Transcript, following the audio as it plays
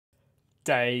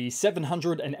Day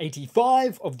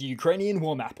 785 of the Ukrainian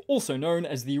War Map, also known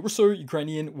as the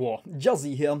Russo-Ukrainian War.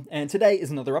 Juzzie here, and today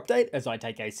is another update as I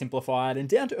take a simplified and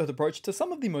down-to-earth approach to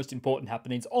some of the most important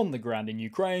happenings on the ground in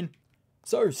Ukraine.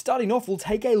 So, starting off, we'll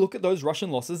take a look at those Russian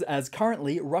losses, as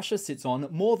currently Russia sits on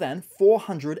more than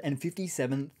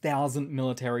 457,000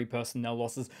 military personnel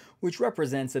losses, which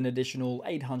represents an additional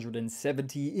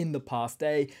 870 in the past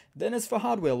day. Then as for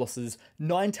hardware losses,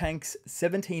 9 tanks,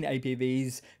 17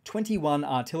 APVs, 21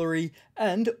 artillery,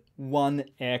 and 1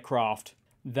 aircraft.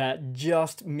 That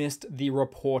just missed the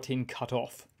reporting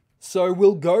cutoff. So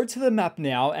we'll go to the map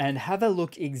now and have a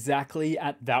look exactly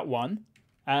at that one.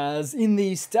 As in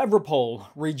the Stavropol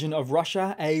region of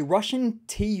Russia, a Russian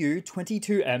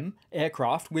Tu-22M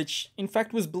aircraft, which in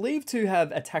fact was believed to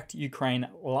have attacked Ukraine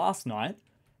last night,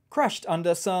 crashed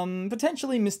under some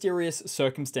potentially mysterious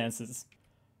circumstances.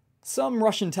 Some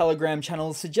Russian telegram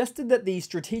channels suggested that the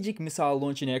strategic missile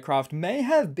launching aircraft may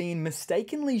have been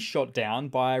mistakenly shot down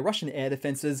by Russian air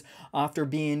defenses after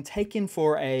being taken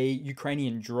for a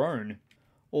Ukrainian drone.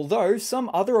 Although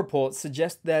some other reports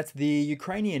suggest that the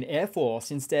Ukrainian Air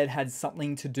Force instead had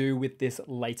something to do with this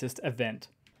latest event.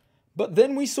 But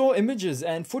then we saw images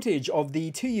and footage of the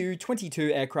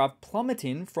Tu-22 aircraft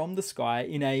plummeting from the sky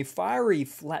in a fiery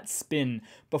flat spin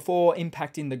before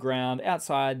impacting the ground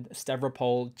outside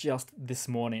Stavropol just this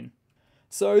morning.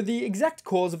 So the exact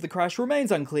cause of the crash remains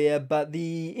unclear, but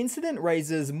the incident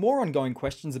raises more ongoing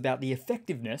questions about the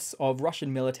effectiveness of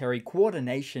Russian military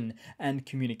coordination and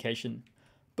communication.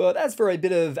 But as for a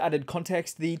bit of added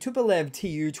context, the Tupolev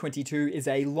Tu-22 is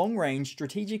a long-range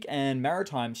strategic and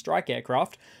maritime strike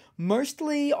aircraft,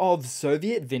 mostly of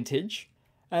Soviet vintage,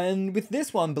 and with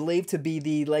this one believed to be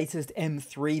the latest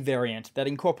M3 variant that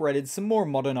incorporated some more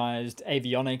modernized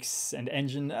avionics and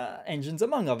engines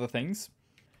among other things.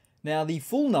 Now, the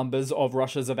full numbers of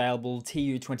Russia's available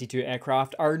Tu-22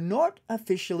 aircraft are not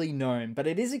officially known, but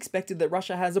it is expected that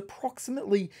Russia has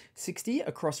approximately 60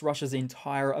 across Russia's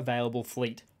entire available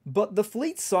fleet. But the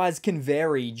fleet size can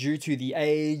vary due to the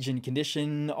age and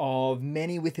condition of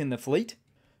many within the fleet,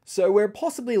 so we're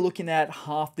possibly looking at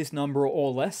half this number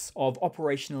or less of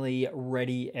operationally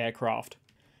ready aircraft.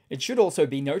 It should also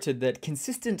be noted that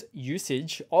consistent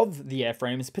usage of the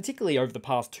airframes, particularly over the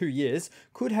past 2 years,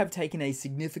 could have taken a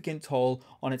significant toll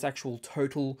on its actual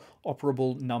total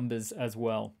operable numbers as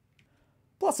well.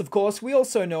 Plus, of course, we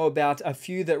also know about a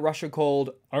few that Russia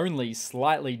called only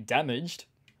slightly damaged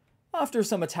after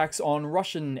some attacks on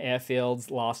Russian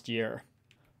airfields last year.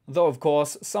 Though, of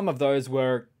course, some of those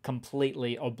were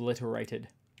completely obliterated.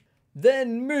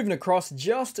 Then, moving across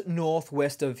just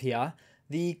northwest of here,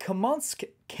 the Kamansk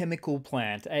chemical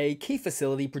plant, a key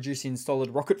facility producing solid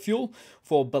rocket fuel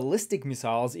for ballistic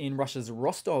missiles in Russia's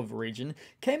Rostov region,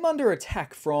 came under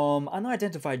attack from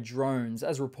unidentified drones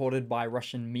as reported by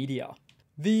Russian media.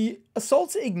 The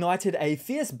assaults ignited a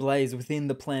fierce blaze within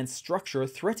the plant's structure,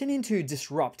 threatening to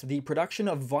disrupt the production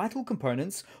of vital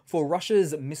components for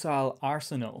Russia's missile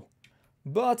arsenal.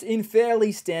 But in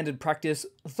fairly standard practice,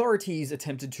 authorities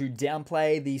attempted to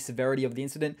downplay the severity of the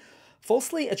incident,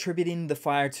 falsely attributing the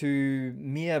fire to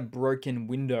mere broken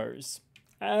windows.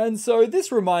 And so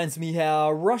this reminds me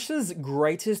how Russia's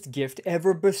greatest gift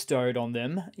ever bestowed on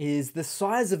them is the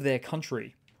size of their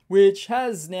country, which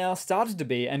has now started to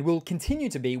be and will continue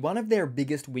to be one of their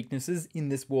biggest weaknesses in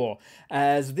this war,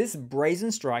 as this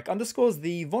brazen strike underscores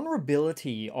the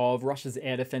vulnerability of Russia's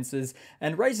air defenses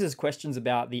and raises questions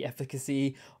about the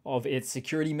efficacy of its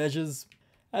security measures,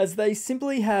 as they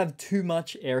simply have too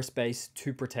much airspace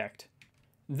to protect.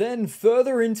 Then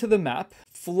further into the map,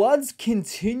 floods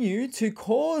continue to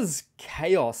cause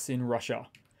chaos in Russia,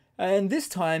 and this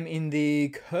time in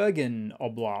the Kurgan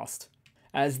Oblast,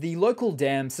 as the local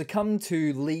dam succumbed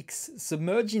to leaks,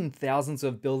 submerging thousands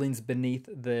of buildings beneath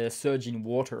the surging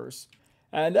waters.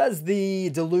 And as the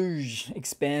deluge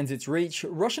expands its reach,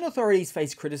 Russian authorities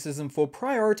face criticism for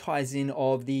prioritizing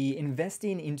of the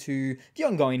investing into the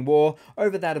ongoing war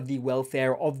over that of the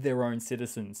welfare of their own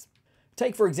citizens.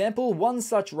 Take, for example, one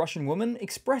such Russian woman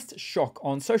expressed shock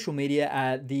on social media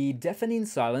at the deafening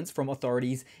silence from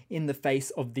authorities in the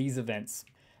face of these events.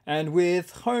 And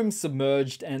with homes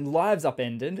submerged and lives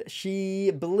upended, she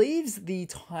believes the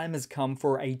time has come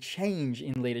for a change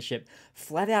in leadership,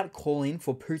 flat out calling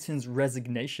for Putin's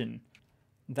resignation.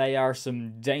 They are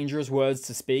some dangerous words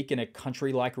to speak in a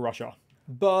country like Russia.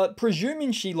 But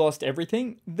presuming she lost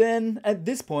everything, then at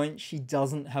this point she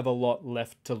doesn't have a lot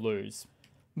left to lose.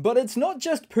 But it's not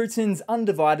just Putin's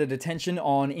undivided attention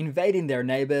on invading their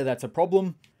neighbor that's a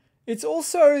problem. It's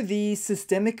also the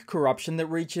systemic corruption that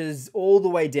reaches all the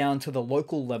way down to the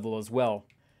local level as well.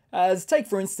 As take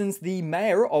for instance the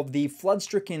mayor of the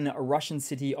flood-stricken Russian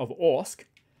city of Orsk,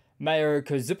 Mayor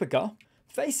Kozupika,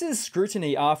 faces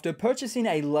scrutiny after purchasing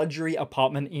a luxury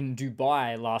apartment in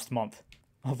Dubai last month,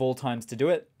 of all times to do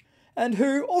it, and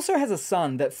who also has a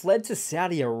son that fled to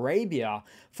Saudi Arabia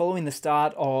following the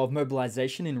start of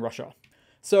mobilization in Russia.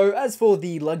 So as for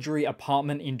the luxury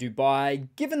apartment in Dubai,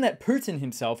 given that Putin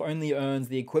himself only earns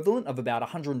the equivalent of about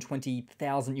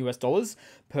 120,000 US dollars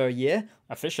per year,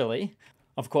 officially,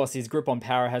 of course his grip on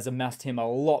power has amassed him a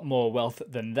lot more wealth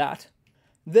than that,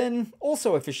 then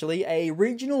also officially a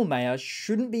regional mayor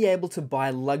shouldn't be able to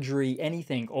buy luxury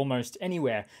anything almost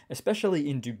anywhere, especially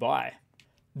in Dubai.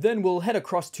 Then we'll head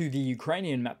across to the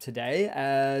Ukrainian map today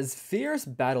as fierce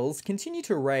battles continue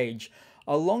to rage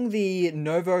along the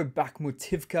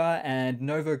Novo-Bakhmutivka and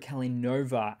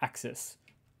Novo-Kalinova axis,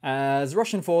 as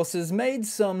Russian forces made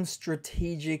some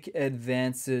strategic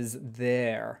advances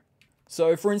there.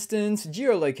 So for instance,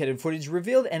 geolocated footage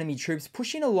revealed enemy troops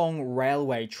pushing along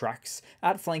railway tracks,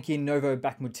 outflanking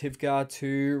Novo-Bakhmutivka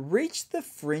to reach the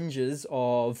fringes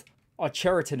of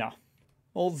Ocheretina.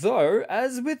 Although,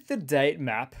 as with the date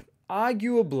map,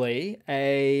 arguably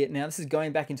now this is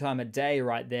going back in time a day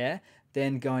right there,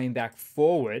 then going back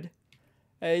forward,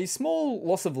 a small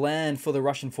loss of land for the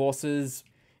Russian forces,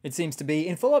 it seems to be,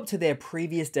 in follow-up to their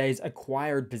previous day's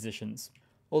acquired positions.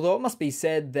 Although it must be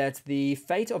said that the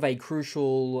fate of a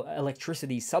crucial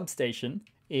electricity substation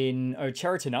in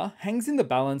Ocheretina hangs in the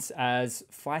balance as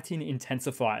fighting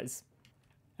intensifies.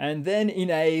 And then in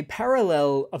a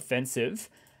parallel offensive,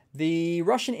 the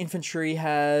Russian infantry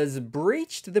has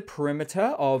breached the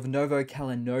perimeter of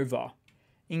Novo-Kalinova,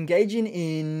 engaging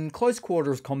in close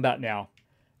quarters combat now.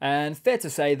 And fair to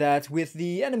say that with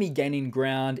the enemy gaining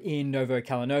ground in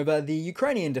Novo-Kalinova, the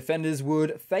Ukrainian defenders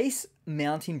would face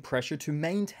mounting pressure to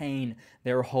maintain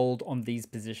their hold on these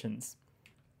positions.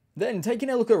 Then taking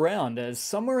a look around, as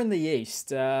somewhere in the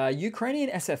east, Ukrainian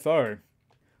SFO,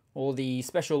 or the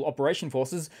Special Operation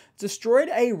Forces, destroyed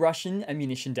a Russian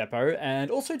ammunition depot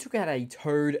and also took out a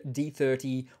towed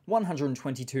D-30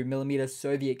 122mm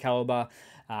Soviet caliber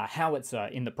howitzer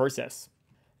in the process.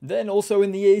 Then also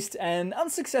in the east, an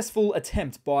unsuccessful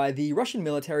attempt by the Russian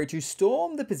military to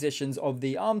storm the positions of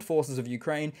the armed forces of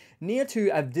Ukraine near to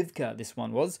Avdiivka, this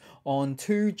one was, on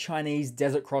 2 Chinese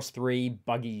Desert Cross 3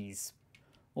 buggies.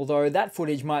 Although that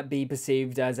footage might be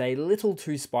perceived as a little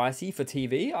too spicy for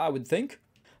TV, I would think.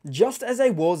 Just as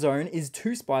a war zone is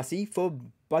too spicy for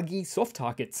buggy soft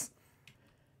targets.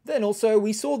 Then also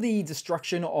we saw the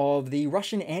destruction of the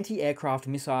Russian anti-aircraft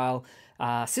missile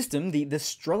system, the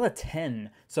Strela 10.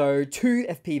 So 2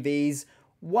 FPVs,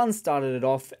 one started it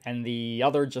off and the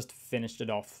other just finished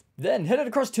it off. Then headed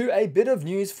across to a bit of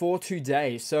news for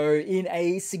today. So in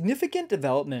a significant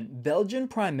development, Belgian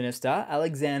Prime Minister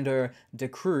Alexander De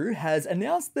Croo has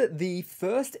announced that the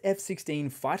first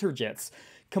F-16 fighter jets,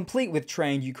 complete with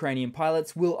trained Ukrainian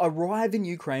pilots, will arrive in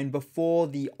Ukraine before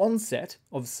the onset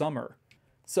of summer.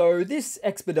 So this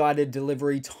expedited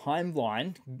delivery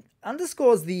timeline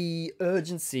underscores the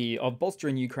urgency of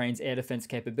bolstering Ukraine's air defense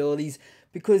capabilities,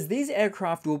 because these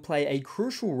aircraft will play a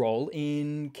crucial role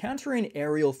in countering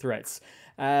aerial threats.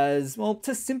 As, well,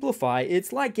 to simplify,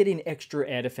 it's like getting extra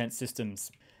air defense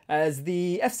systems, as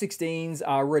the F-16s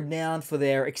are renowned for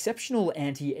their exceptional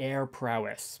anti-air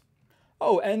prowess.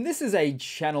 Oh, and this is a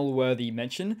channel-worthy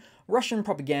mention. Russian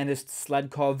propagandist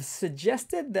Sladkov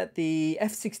suggested that the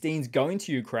F-16s going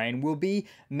to Ukraine will be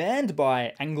manned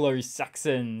by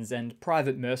Anglo-Saxons and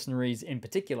private mercenaries in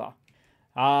particular.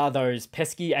 Ah, those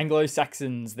pesky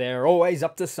Anglo-Saxons, they're always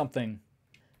up to something.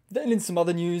 Then in some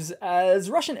other news, as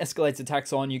Russia escalates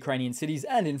attacks on Ukrainian cities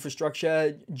and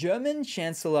infrastructure, German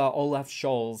Chancellor Olaf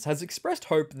Scholz has expressed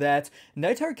hope that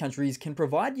NATO countries can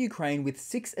provide Ukraine with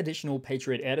 6 additional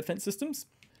Patriot air defense systems.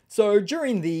 So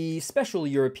during the Special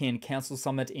European Council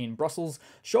Summit in Brussels,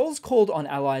 Scholz called on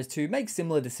allies to make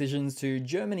similar decisions to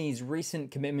Germany's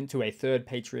recent commitment to a 3rd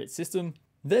Patriot system.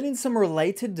 Then in some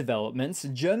related developments,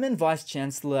 German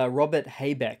Vice-Chancellor Robert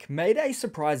Habeck made a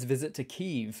surprise visit to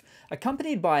Kyiv,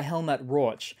 accompanied by Helmut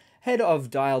Rauch, head of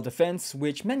Dial Defense,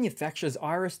 which manufactures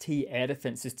IRIS-T air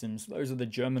defense systems. Those are the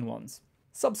German ones.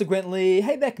 Subsequently,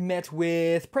 Habeck met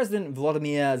with President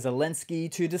Volodymyr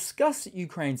Zelensky to discuss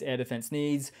Ukraine's air defense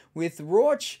needs, with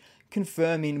Rauch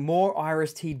confirming more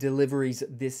IRIS-T deliveries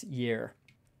this year.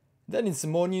 Then in some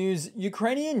more news,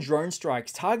 Ukrainian drone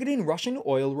strikes targeting Russian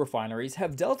oil refineries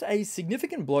have dealt a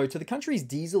significant blow to the country's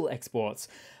diesel exports.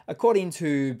 According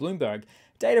to Bloomberg,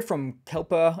 data from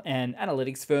Kelper, an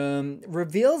analytics firm,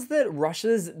 reveals that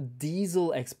Russia's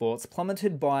diesel exports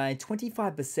plummeted by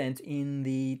 25% in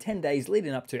the 10 days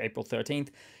leading up to April 13th,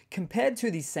 compared to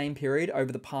the same period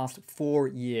over the past 4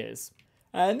 years.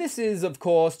 And this is, of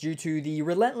course, due to the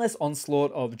relentless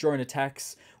onslaught of drone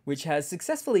attacks, which has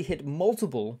successfully hit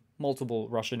multiple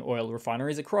Russian oil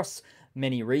refineries across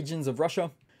many regions of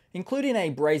Russia, including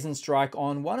a brazen strike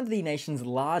on one of the nation's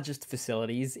largest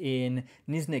facilities in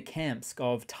Nizhnekamsk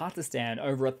of Tatarstan,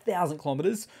 over 1,000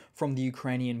 kilometers from the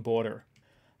Ukrainian border.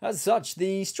 As such,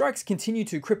 the strikes continue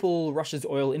to cripple Russia's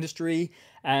oil industry,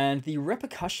 and the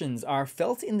repercussions are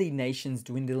felt in the nation's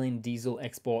dwindling diesel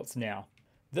exports now.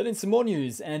 Then in some more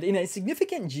news, and in a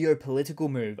significant geopolitical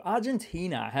move,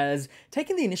 Argentina has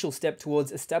taken the initial step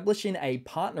towards establishing a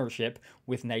partnership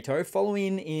with NATO,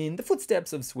 following in the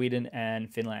footsteps of Sweden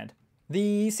and Finland.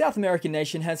 The South American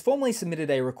nation has formally submitted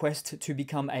a request to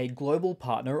become a global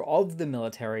partner of the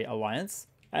military alliance,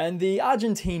 and the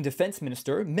Argentine defense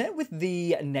minister met with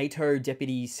the NATO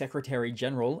Deputy Secretary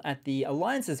General at the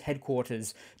alliance's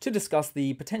headquarters to discuss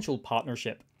the potential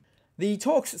partnership. The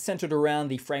talks centered around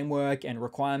the framework and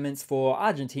requirements for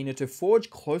Argentina to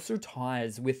forge closer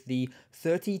ties with the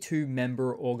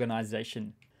 32-member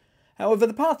organization. However,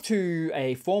 the path to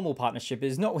a formal partnership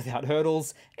is not without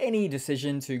hurdles. Any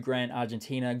decision to grant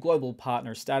Argentina global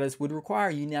partner status would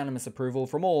require unanimous approval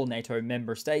from all NATO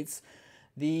member states.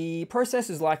 The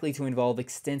process is likely to involve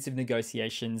extensive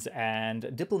negotiations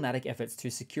and diplomatic efforts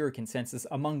to secure a consensus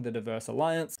among the diverse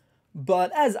alliance.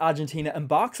 But as Argentina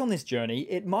embarks on this journey,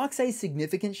 it marks a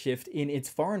significant shift in its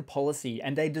foreign policy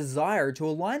and a desire to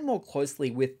align more closely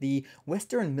with the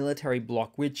Western military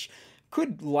bloc, which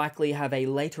could likely have a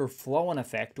later flow-on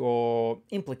effect or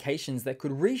implications that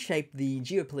could reshape the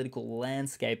geopolitical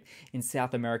landscape in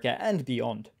South America and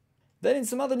beyond. Then in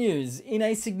some other news, in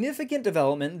a significant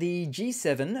development, the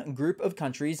G7 group of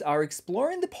countries are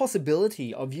exploring the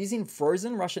possibility of using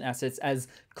frozen Russian assets as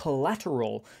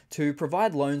collateral to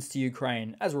provide loans to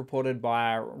Ukraine, as reported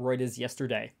by Reuters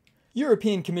yesterday.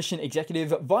 European Commission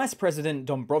Executive Vice President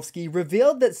Dombrovskis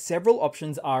revealed that several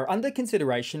options are under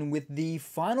consideration, with the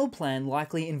final plan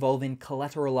likely involving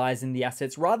collateralizing the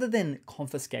assets rather than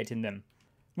confiscating them.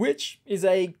 Which is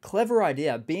a clever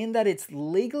idea, being that it's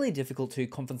legally difficult to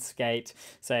confiscate,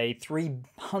 say,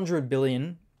 $300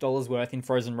 billion worth in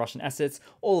frozen Russian assets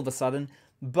all of a sudden.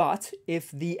 But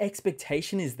if the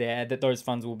expectation is there that those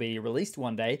funds will be released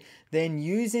one day, then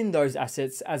using those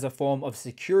assets as a form of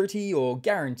security or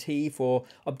guarantee for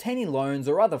obtaining loans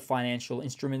or other financial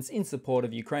instruments in support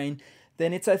of Ukraine,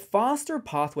 then it's a faster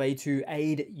pathway to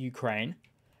aid Ukraine.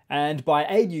 And by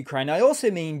aid Ukraine, I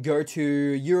also mean go to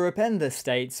Europe and the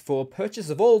States for purchase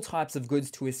of all types of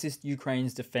goods to assist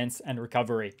Ukraine's defense and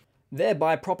recovery,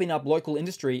 thereby propping up local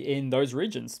industry in those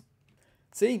regions.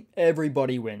 See,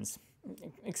 everybody wins.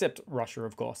 Except Russia,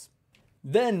 of course.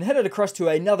 Then headed across to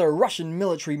another Russian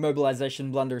military mobilization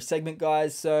blunder segment,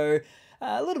 guys. So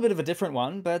a little bit of a different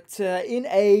one, but in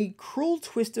a cruel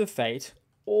twist of fate,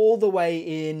 all the way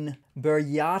in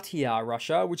Buryatia,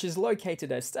 Russia, which is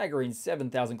located a staggering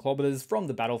 7,000 kilometers from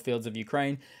the battlefields of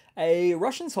Ukraine, a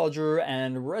Russian soldier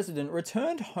and resident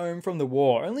returned home from the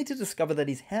war only to discover that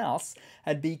his house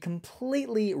had been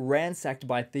completely ransacked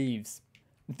by thieves.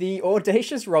 The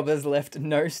audacious robbers left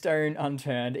no stone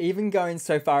unturned, even going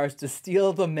so far as to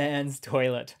steal the man's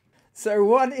toilet. So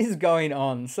what is going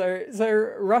on? So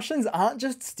Russians aren't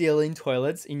just stealing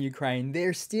toilets in Ukraine,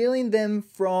 they're stealing them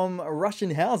from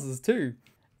Russian houses too.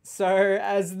 So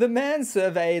as the man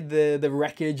surveyed the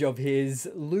wreckage of his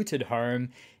looted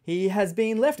home, he has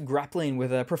been left grappling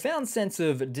with a profound sense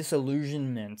of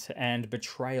disillusionment and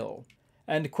betrayal,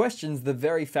 and questions the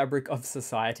very fabric of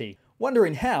society,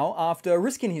 wondering how, after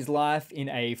risking his life in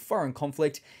a foreign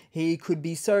conflict, he could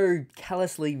be so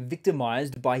callously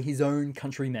victimized by his own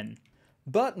countrymen.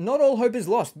 But not all hope is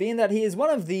lost, being that he is one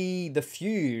of the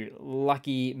few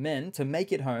lucky men to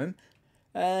make it home,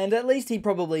 and at least he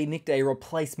probably nicked a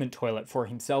replacement toilet for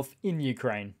himself in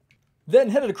Ukraine.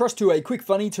 Then headed across to a quick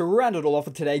funny to round it all off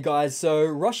for today, guys. So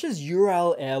Russia's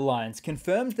Ural Airlines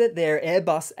confirmed that their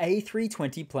Airbus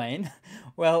A320 plane,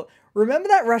 well, remember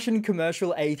that Russian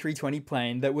commercial A320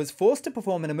 plane that was forced to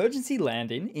perform an emergency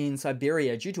landing in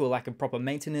Siberia due to a lack of proper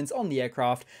maintenance on the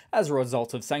aircraft as a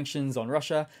result of sanctions on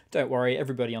Russia? Don't worry,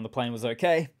 everybody on the plane was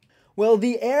okay. Well,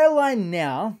 the airline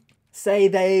now say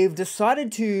they've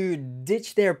decided to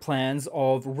ditch their plans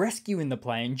of rescuing the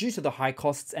plane due to the high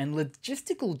costs and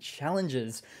logistical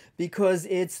challenges, because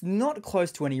it's not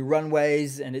close to any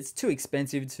runways and it's too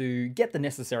expensive to get the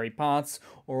necessary parts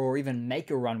or even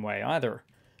make a runway either.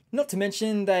 Not to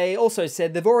mention, they also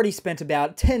said they've already spent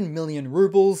about 10 million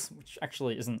rubles, which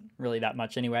actually isn't really that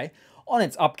much anyway, on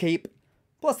its upkeep.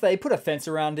 Plus they put a fence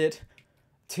around it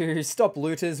to stop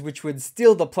looters, which would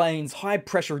steal the plane's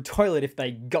high-pressure toilet if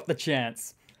they got the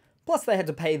chance. Plus they had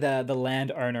to pay the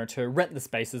landowner to rent the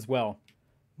space as well.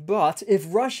 But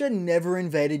if Russia never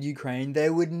invaded Ukraine,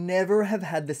 they would never have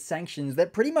had the sanctions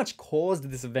that pretty much caused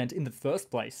this event in the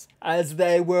first place, as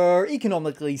they were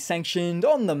economically sanctioned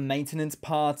on the maintenance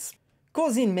parts,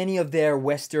 causing many of their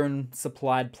Western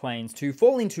supplied planes to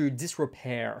fall into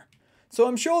disrepair. So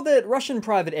I'm sure that Russian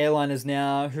private airliners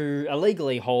now, who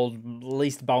illegally hold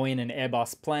leased Boeing and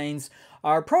Airbus planes,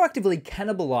 are proactively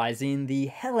cannibalizing the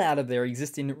hell out of their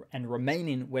existing and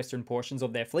remaining Western portions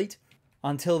of their fleet,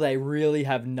 until they really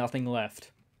have nothing left.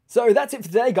 So that's it for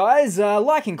today, guys.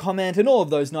 Like and comment and all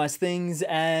of those nice things,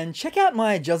 and check out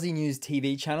my Juzzie News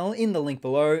TV channel in the link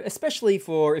below, especially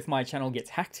for if my channel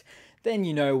gets hacked, then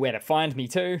you know where to find me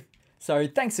too. So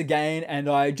thanks again, and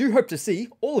I do hope to see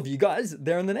all of you guys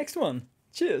there in the next one.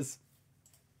 Cheers!